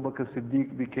Hazrat Abu Bakr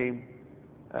Siddiq became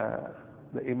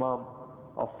the Imam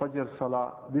of Fajr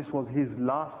Salah. This was his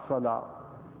last salah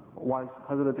whilst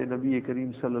Hazrat Nabi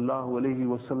Kareem sallallahu alayhi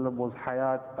wasallam was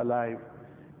hayat, alive.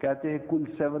 कहते हैं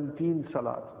कुल 17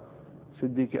 salat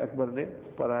Siddiq Akbar ne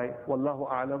parai,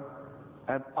 wallahu a'lam.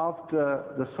 And after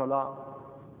the salah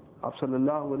of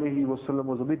sallallahu alayhi wasallam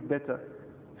was a bit better,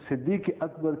 Siddiq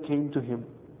Akbar came to him.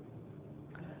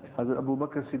 Hazrat Abu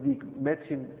Bakr Siddiq met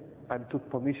him and took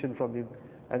permission from him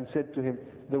and said to him,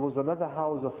 there was another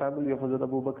house, a family of Hazrat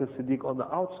Abu Bakr Siddiq on the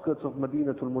outskirts of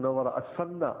Madinatul Munawwara,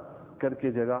 As-Sanna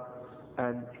karke jagah,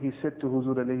 and he said to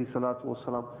Huzur alayhi salatu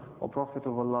wasalam, O Prophet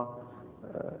of Allah,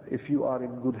 if you are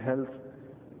in good health,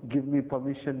 give me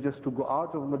permission just to go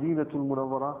out of Madinatul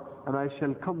Munawwara and I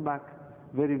shall come back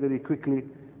very, very quickly.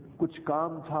 Kuch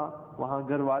kaam tha, wahan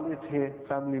ghar wale the,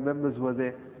 family members were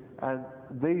there, and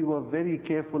they were very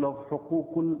careful of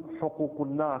huququl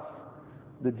nas,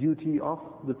 the duty of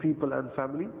the people and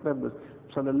family members.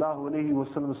 Sallallahu alayhi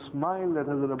wasallam smiled at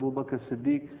Hazrat Abu Bakr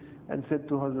Siddiq and said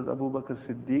to Hazrat Abu Bakr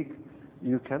Siddiq,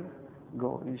 you can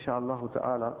go, inshallah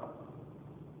ta'ala.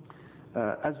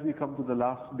 As we come to the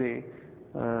last day,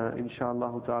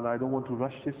 inshallah ta'ala, I don't want to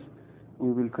rush this.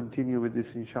 We will continue with this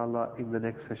inshallah in the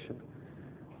next session.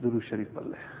 Durood Sharif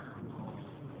Ballah.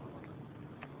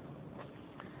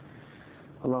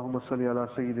 اللهم صل على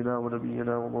سيدنا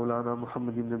ونبينا ومولانا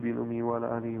محمد النبي الأمي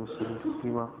وعلى آله وسلم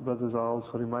تسليما. Brothers are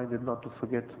also reminded not to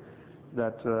forget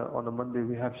that on a Monday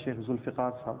we have Sheikh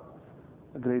Zulfiqar Sahab,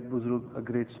 a great buzrug, a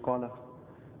great scholar.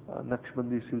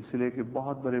 Naqshbandi silsile ke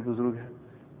bahut bade buzrug hai.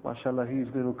 MashaAllah, he is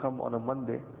going to come on a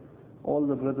Monday. All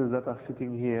the brothers that are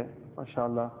sitting here,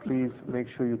 MashaAllah, please make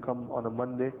sure you come on a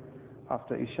Monday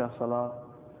after Isha Salah.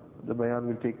 The bayan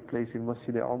will take place in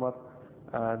Masjid Umar.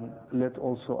 And let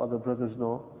also other brothers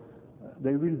know,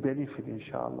 they will benefit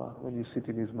inshallah when you sit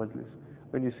in his majlis.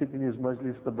 When you sit in his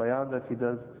majlis, the bayan that he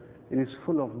does, it is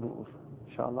full of nur,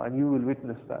 inshallah, and you will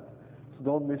witness that. So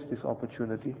don't miss this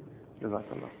opportunity.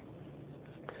 Jazakallah.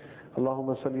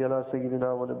 اللهم صل على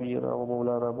سيدنا ونبينا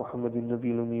ومولانا محمد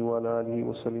النبي الأمي وعلى آله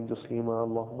وسلم تسليما.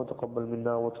 اللهم تقبل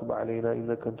منا وتب علينا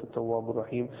إنك أنت التواب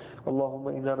الرحيم. اللهم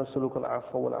إنا نسألك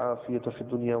العفو والعافية في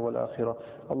الدنيا والآخرة.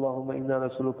 اللهم إنا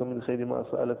نسألك من خير ما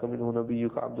سألك منه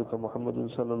نبيك عبدك محمد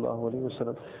صلى الله عليه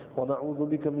وسلم، ونعوذ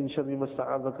بك من شر ما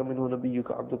استعاذك منه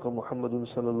نبيك عبدك محمد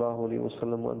صلى الله عليه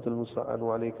وسلم، وأنت المستعان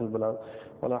وعليك البلاغ،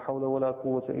 ولا حول ولا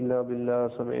قوة إلا بالله.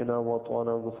 سمعنا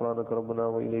وأطعنا غفرانك ربنا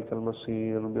وإليك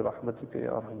المصير برحمتك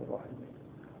يا أرحم الراحمين.